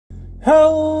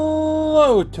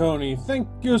Hello, Tony. Thank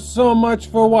you so much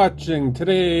for watching.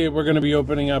 Today, we're going to be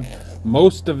opening up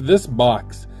most of this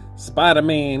box.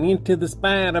 Spider-Man Into the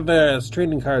Spider-Verse.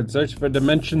 Trading cards. Search for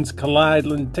Dimensions Collide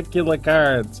lenticular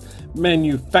cards.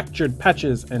 Manufactured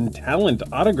patches and talent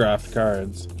autographed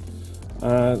cards.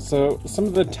 So, some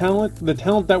of the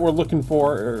talent that we're looking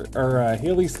for are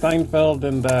Haley Steinfeld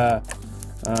and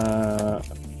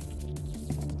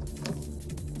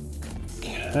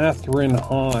Catherine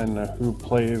Hahn, who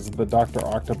plays the Dr.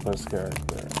 Octopus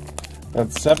character.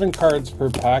 That's 7 cards per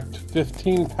pack,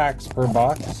 15 packs per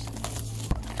box.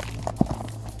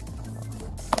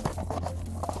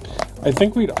 I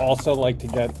think we'd also like to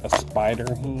get a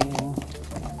Spider-Ham.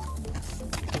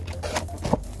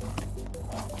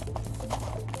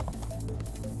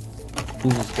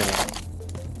 I'm just gonna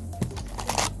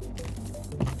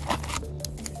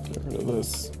get rid of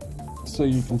this so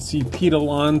you can see Pete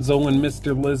Alonso and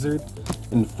Mr. Lizard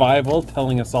and Fievel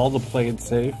telling us all to play it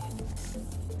safe.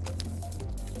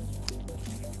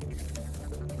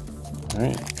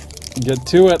 Alright, get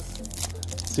to it.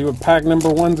 See what pack number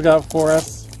 1's got for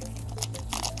us.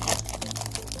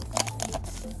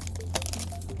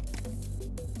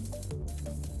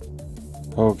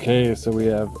 Okay, so we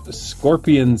have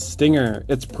Scorpion Stinger.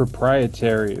 It's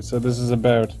proprietary, so this is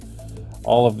about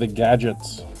all of the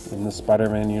gadgets in the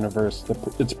Spider-Man universe.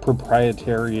 It's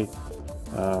proprietary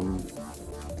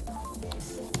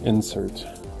insert.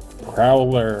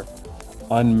 Prowler,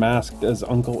 unmasked as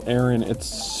Uncle Aaron. It's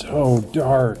so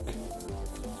dark.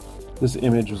 This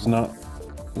image was not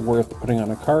worth putting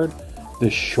on a card. The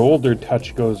shoulder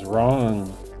touch goes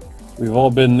wrong. We've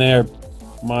all been there,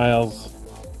 Miles.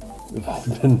 We've all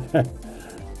been there.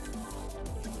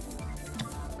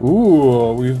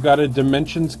 Ooh, we've got a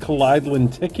Dimensions Collide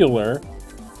lenticular.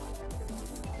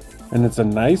 And it's a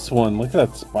nice one. Look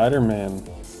at that Spider-Man.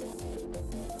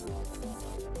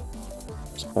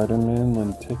 Spider-Man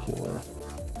lenticular.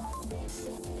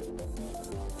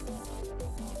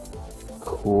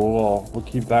 Cool. We'll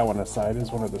keep that one aside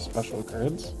as one of the special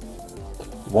cards.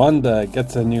 Wanda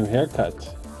gets a new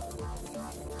haircut.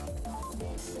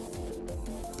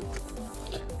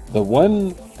 The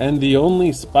one and the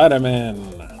only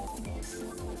Spider-Man.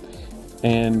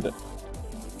 And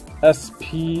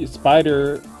SP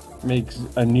Spider makes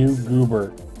a new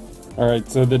goober. Alright,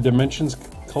 so the Dimensions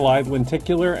Collide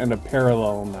lenticular and a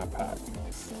parallel in that pack.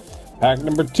 Pack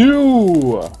number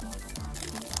 2!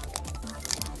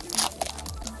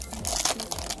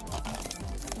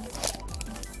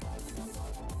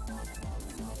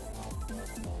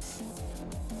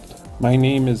 My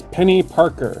name is Penny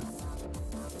Parker.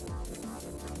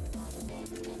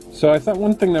 So I thought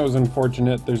one thing that was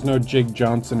unfortunate, there's no Jake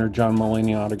Johnson or John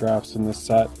Mulaney autographs in this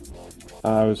set.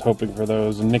 I was hoping for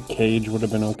those, and Nick Cage would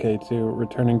have been okay too,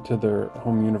 returning to their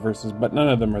home universes, but none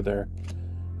of them are there.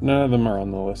 None of them are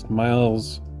on the list.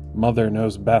 Miles' mother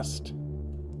knows best.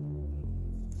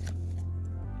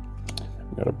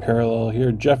 We got a parallel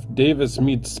here. Jeff Davis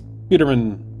meets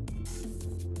Spiderman.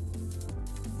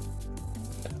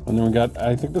 And then we got,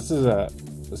 I think this is a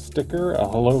sticker, a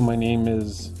hello, my name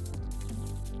is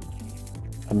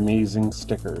Amazing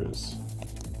Stickers.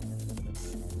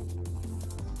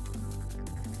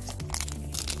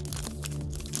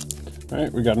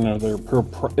 Alright, we got another,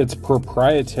 it's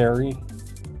proprietary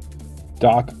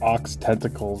Doc Ock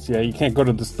tentacles. Yeah, you can't go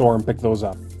to the store and pick those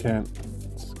up. Can't.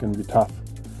 It's gonna be tough.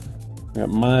 We got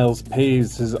Miles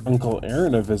pays his Uncle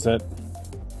Aaron a visit.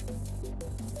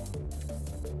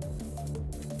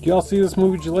 Do y'all see this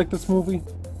movie? Did you like this movie?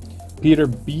 Peter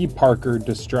B. Parker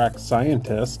distracts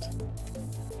scientist.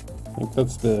 I think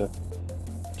that's the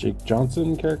Jake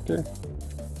Johnson character.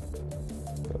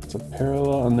 That's a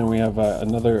parallel, and then we have a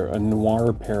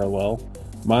noir parallel.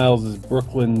 Miles is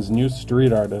Brooklyn's new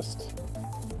street artist.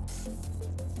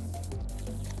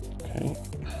 Okay.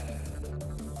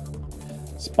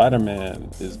 Spider-Man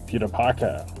is Peter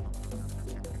Parker.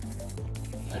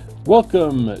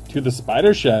 Welcome to the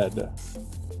Spider Shed.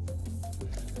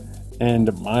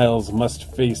 And Miles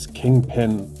must face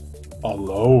Kingpin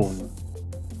alone.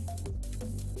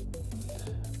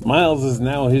 Miles is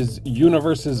now his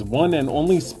universe's one and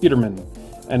only Spiderman,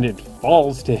 and it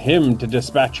falls to him to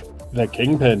dispatch the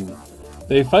Kingpin.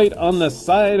 They fight on the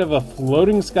side of a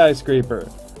floating skyscraper,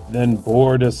 then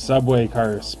board a subway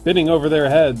car spinning over their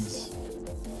heads.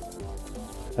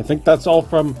 I think that's all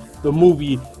from the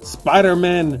movie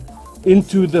Spider-Man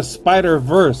Into the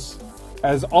Spider-Verse,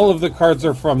 as all of the cards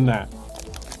are from that.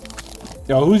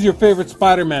 Yo, who's your favorite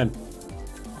Spider-Man?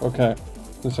 Okay.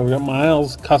 So we got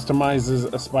Miles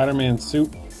customizes a Spider-Man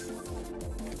suit.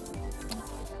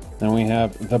 Then we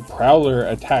have the Prowler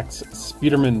attacks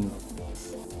Spiderman.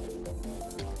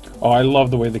 Oh, I love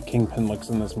the way the Kingpin looks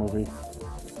in this movie.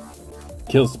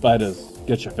 Kill spiders.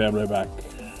 Get your family back.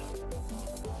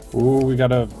 Ooh, we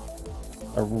got a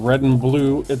red and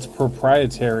blue. It's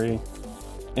proprietary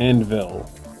anvil.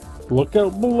 Look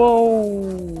out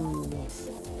below.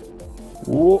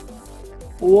 Whoa.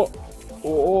 Whoa.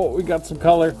 Oh, we got some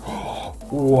color.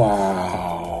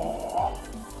 Wow.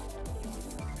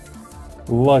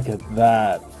 Look at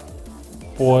that.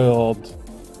 Foiled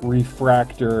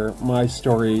refractor My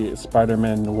Story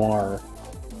Spider-Man Noir.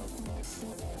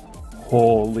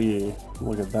 Holy,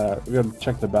 look at that. We gotta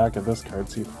check the back of this card,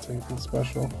 see if it's anything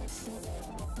special.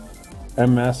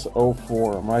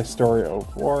 MS04, My Story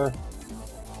 04.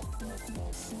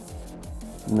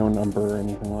 No number or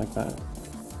anything like that.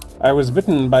 I was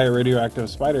bitten by a radioactive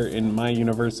spider in my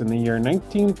universe in the year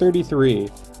 1933.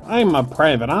 I'm a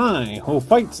private eye who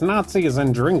fights Nazis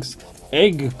and drinks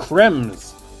egg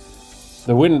cremes.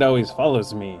 The wind always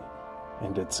follows me,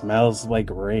 and it smells like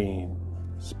rain.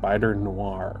 Spider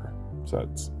Noir. So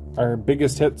it's our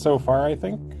biggest hit so far, I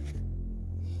think.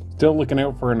 Still looking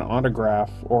out for an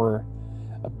autograph or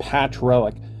a patch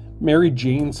relic. Mary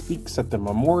Jane speaks at the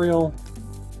memorial,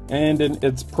 and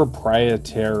it's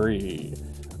proprietary.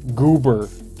 Goober.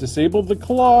 Disabled the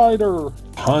Collider.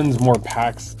 Tons more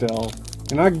packs still.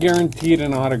 You're not guaranteed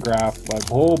an autograph, but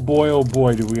oh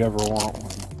boy, do we ever want one.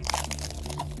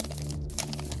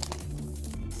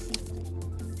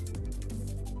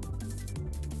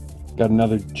 Got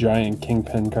another giant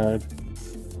Kingpin card.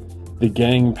 The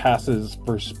gang passes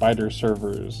for spider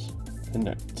servers. And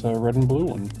it's a red and blue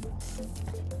one.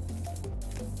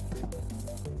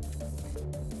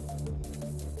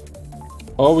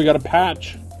 Oh, we got a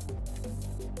patch.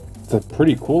 It's a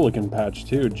pretty cool looking patch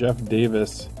too. Jeff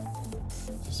Davis.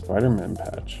 It's a Spider-Man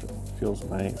patch. Feels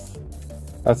nice.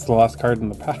 That's the last card in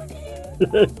the pack.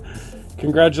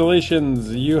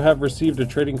 Congratulations, you have received a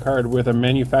trading card with a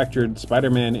manufactured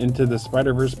Spider-Man Into the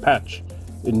Spider-Verse patch.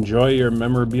 Enjoy your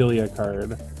memorabilia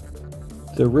card.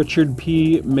 The Richard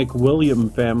P.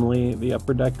 McWilliam family, the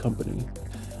Upper Deck Company.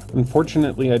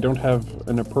 Unfortunately, I don't have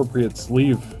an appropriate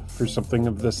sleeve for something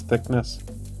of this thickness.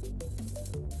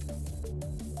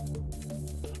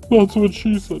 That's what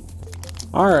she said.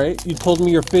 Alright, you told me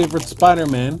your favorite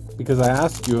Spider-Man because I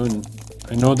asked you, and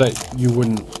I know that you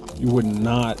would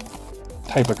not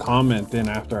type a comment in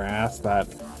after I asked that.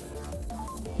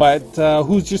 But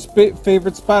who's your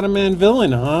favorite Spider-Man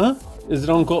villain, huh? Is it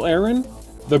Uncle Aaron?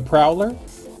 The Prowler?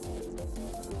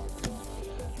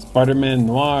 Spider-Man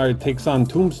Noir takes on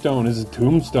Tombstone. Is it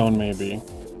Tombstone, maybe?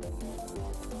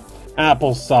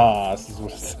 Applesauce is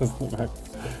what it says in the back.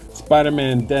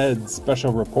 Spider-Man Dead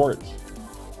Special Report.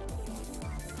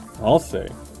 I'll say.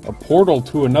 A portal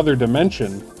to another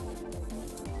dimension.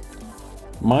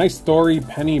 My Story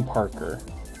Penny Parker.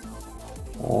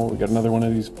 Oh, we got another one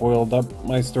of these foiled up.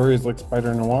 My Story is like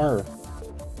Spider Noir.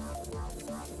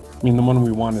 I mean, the one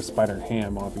we want is Spider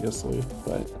Ham, obviously,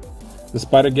 but the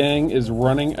Spider Gang is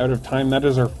running out of time. That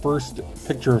is our first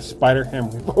picture of Spider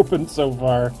Ham we've opened so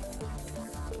far.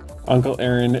 Uncle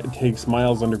Aaron takes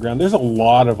Miles underground. There's a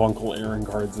lot of Uncle Aaron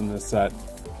cards in this set.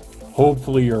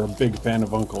 Hopefully you're a big fan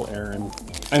of Uncle Aaron.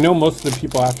 I know most of the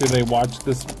people after they watched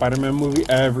this Spider-Man movie,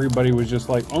 everybody was just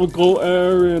like, Uncle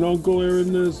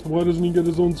Aaron this. Why doesn't he get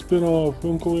his own spin-off?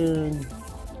 Uncle Aaron.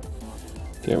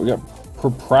 Okay, we got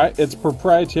it's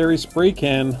proprietary spray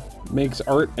can. Makes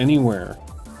art anywhere.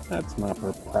 That's not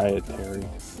proprietary.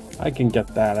 I can get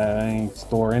that at any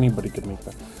store. Anybody could make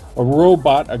that. A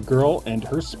robot, a girl, and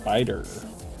her spider.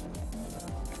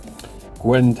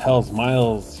 Gwen tells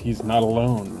Miles he's not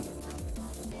alone.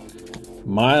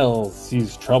 Miles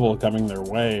sees trouble coming their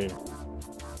way.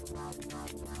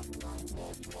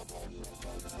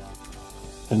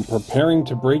 And preparing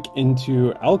to break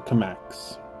into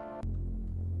Alchemax.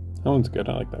 That one's good.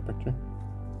 I like that picture.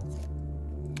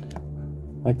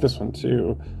 I like this one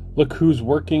too. Look who's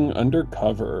working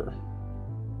undercover.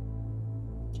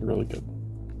 It's a really good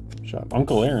shot.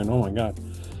 Uncle Aaron, oh my god.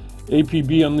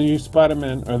 APB on the new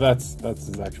Spider-Man. Or that's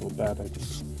his actual dad, I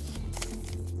think.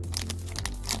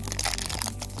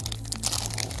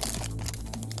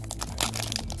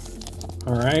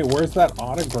 Alright, where's that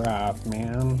autograph,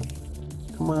 man?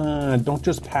 Come on, don't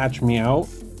just patch me out.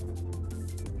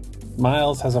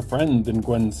 Miles has a friend in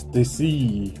Gwen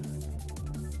Stacy.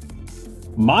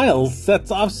 Miles sets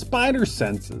off spider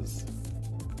senses.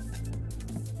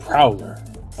 Prowler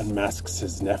unmasks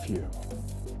his nephew.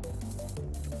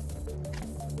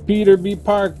 Peter B.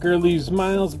 Parker leaves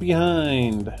Miles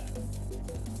behind.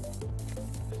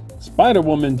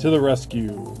 Spider-Woman to the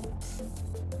rescue.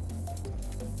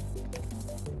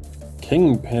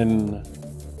 Kingpin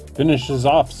finishes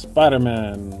off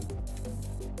Spider-Man.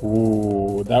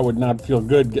 Ooh, that would not feel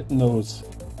good getting those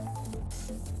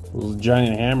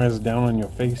giant hammers down on your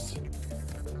face.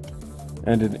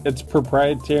 And in its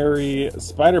proprietary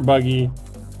spider buggy.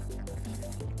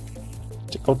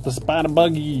 Check out the spider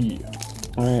buggy.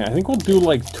 Alright, I think we'll do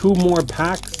like 2 more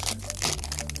packs.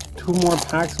 2 more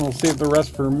packs and we'll save the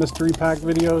rest for mystery pack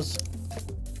videos.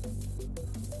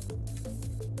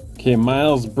 Okay,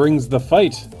 Miles brings the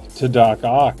fight to Doc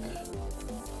Ock.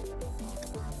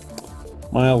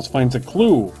 Miles finds a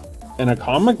clue in a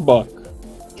comic book.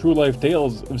 True Life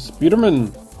Tales of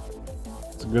Spider-Man.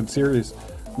 It's a good series.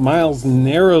 Miles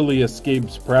narrowly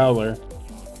escapes Prowler.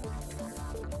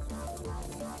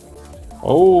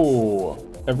 Oh,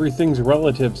 everything's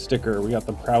relative sticker. We got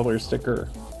the Prowler sticker.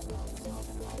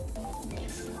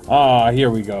 Ah,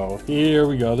 here we go. Here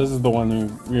we go. This is the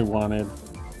one we wanted.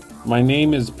 My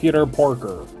name is Peter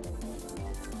Parker.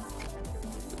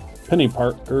 Penny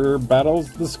Parker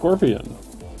battles the Scorpion.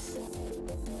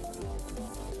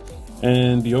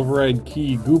 And the override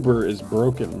key Goober is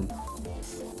broken.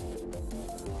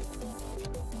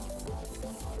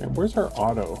 And where's our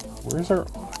auto? Where's our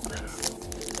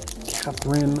autograph?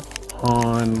 Catherine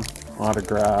Hahn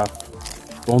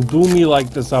autograph. Don't do me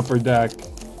like this, Upper Deck.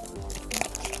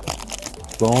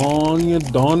 Don't you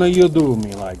do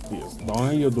me like this.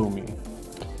 Don't you do me.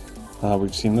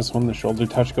 We've seen this one, the shoulder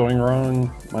touch going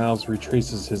wrong. Miles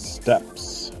retraces his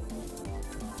steps.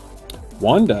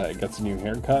 Wanda gets a new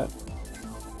haircut.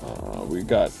 We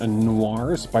got a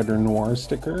Noir, Spider Noir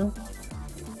sticker.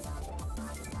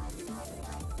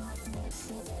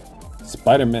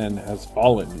 Spider-Man has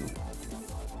fallen.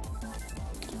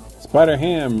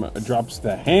 Spider-Ham drops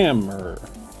the hammer.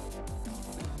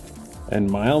 And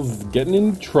Miles is getting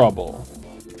in trouble.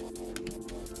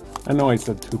 I know I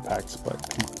said 2 packs, but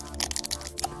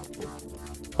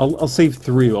I'll save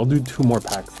 3. I'll do 2 more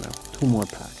packs now. 2 more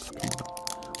packs. Come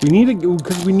on. We need it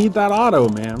because we need that auto,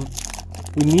 man.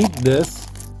 We need this.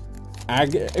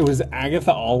 It was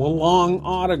Agatha all along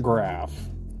autograph.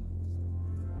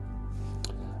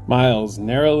 Miles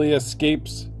narrowly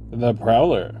escapes the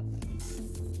Prowler.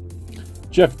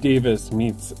 Jeff Davis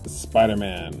meets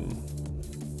Spider-Man.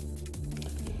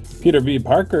 Peter B.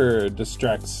 Parker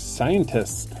distracts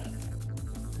scientist.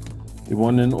 The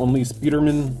one and only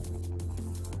Spider-Man.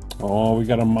 Oh, we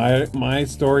got a My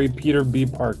Story Peter B.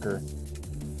 Parker.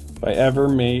 If I ever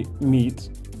meet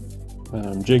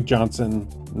Jake Johnson,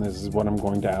 this is what I'm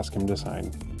going to ask him to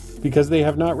sign. Because they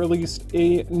have not released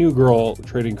a New Girl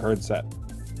trading card set.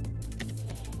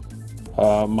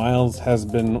 Miles has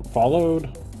been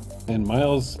followed, and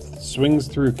Miles swings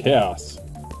through chaos.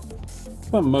 It's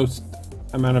the most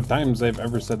amount of times I've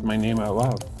ever said my name out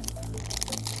loud.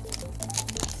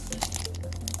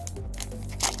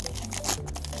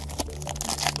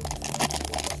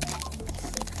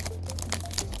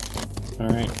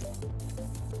 Alright.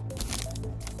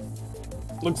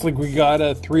 Looks like we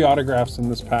got 3 autographs in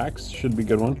this pack. Should be a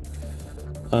good one.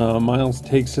 Miles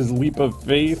takes his leap of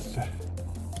faith.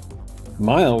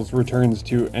 Miles returns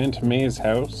to Aunt May's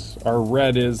house. Our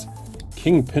red is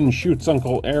Kingpin shoots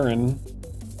Uncle Aaron.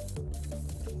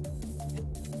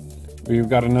 We've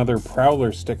got another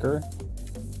Prowler sticker.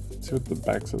 Let's see what the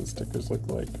backs of the stickers look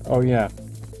like. Oh yeah,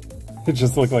 it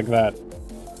just looked like that.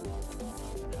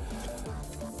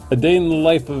 A Day in the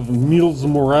Life of Miles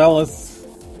Morales.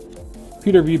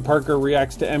 Peter B. Parker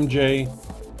reacts to MJ,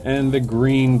 and the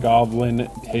Green Goblin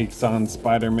takes on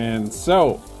Spider-Man.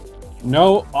 So,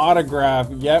 no autograph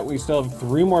yet. We still have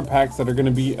 3 more packs that are going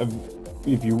to be,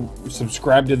 if you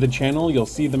subscribe to the channel, you'll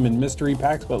see them in mystery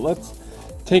packs, but let's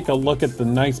take a look at the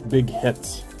nice big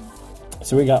hits.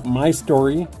 So we got My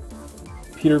Story,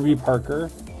 Peter B.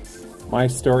 Parker, My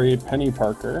Story, Penny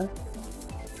Parker.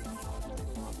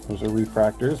 Those are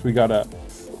refractors. We got a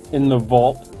In the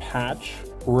Vault patch,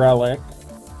 Relic,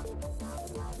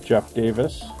 Jeff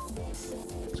Davis.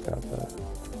 It's got the,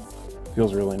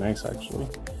 feels really nice actually.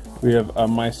 We have a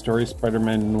My Story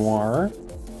Spider-Man Noir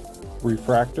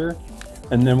refractor,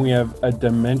 and then we have a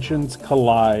Dimensions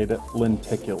Collide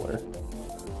lenticular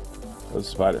of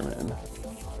Spider-Man.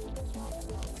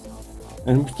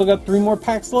 And we've still got 3 more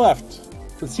packs left.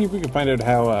 Let's see if we can find out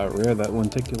how rare that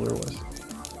lenticular was.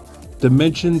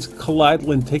 Dimensions Collide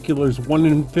lenticulars, 1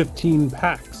 in 15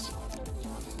 packs.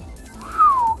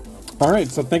 Alright,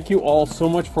 so thank you all so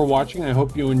much for watching. I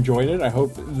hope you enjoyed it. I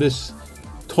hope this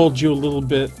told you a little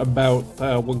bit about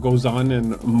what goes on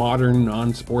in modern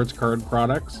non-sports card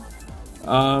products.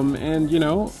 And you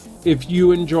know, if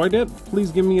you enjoyed it, please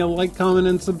give me a like, comment,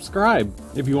 and subscribe.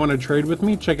 If you want to trade with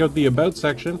me, check out the About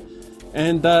section.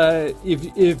 And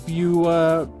if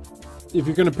you're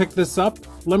going to pick this up,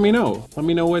 let me know. Let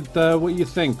me know what you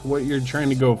think, what you're trying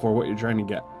to go for, what you're trying to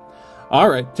get. All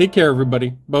right, take care,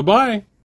 everybody. Bye-bye.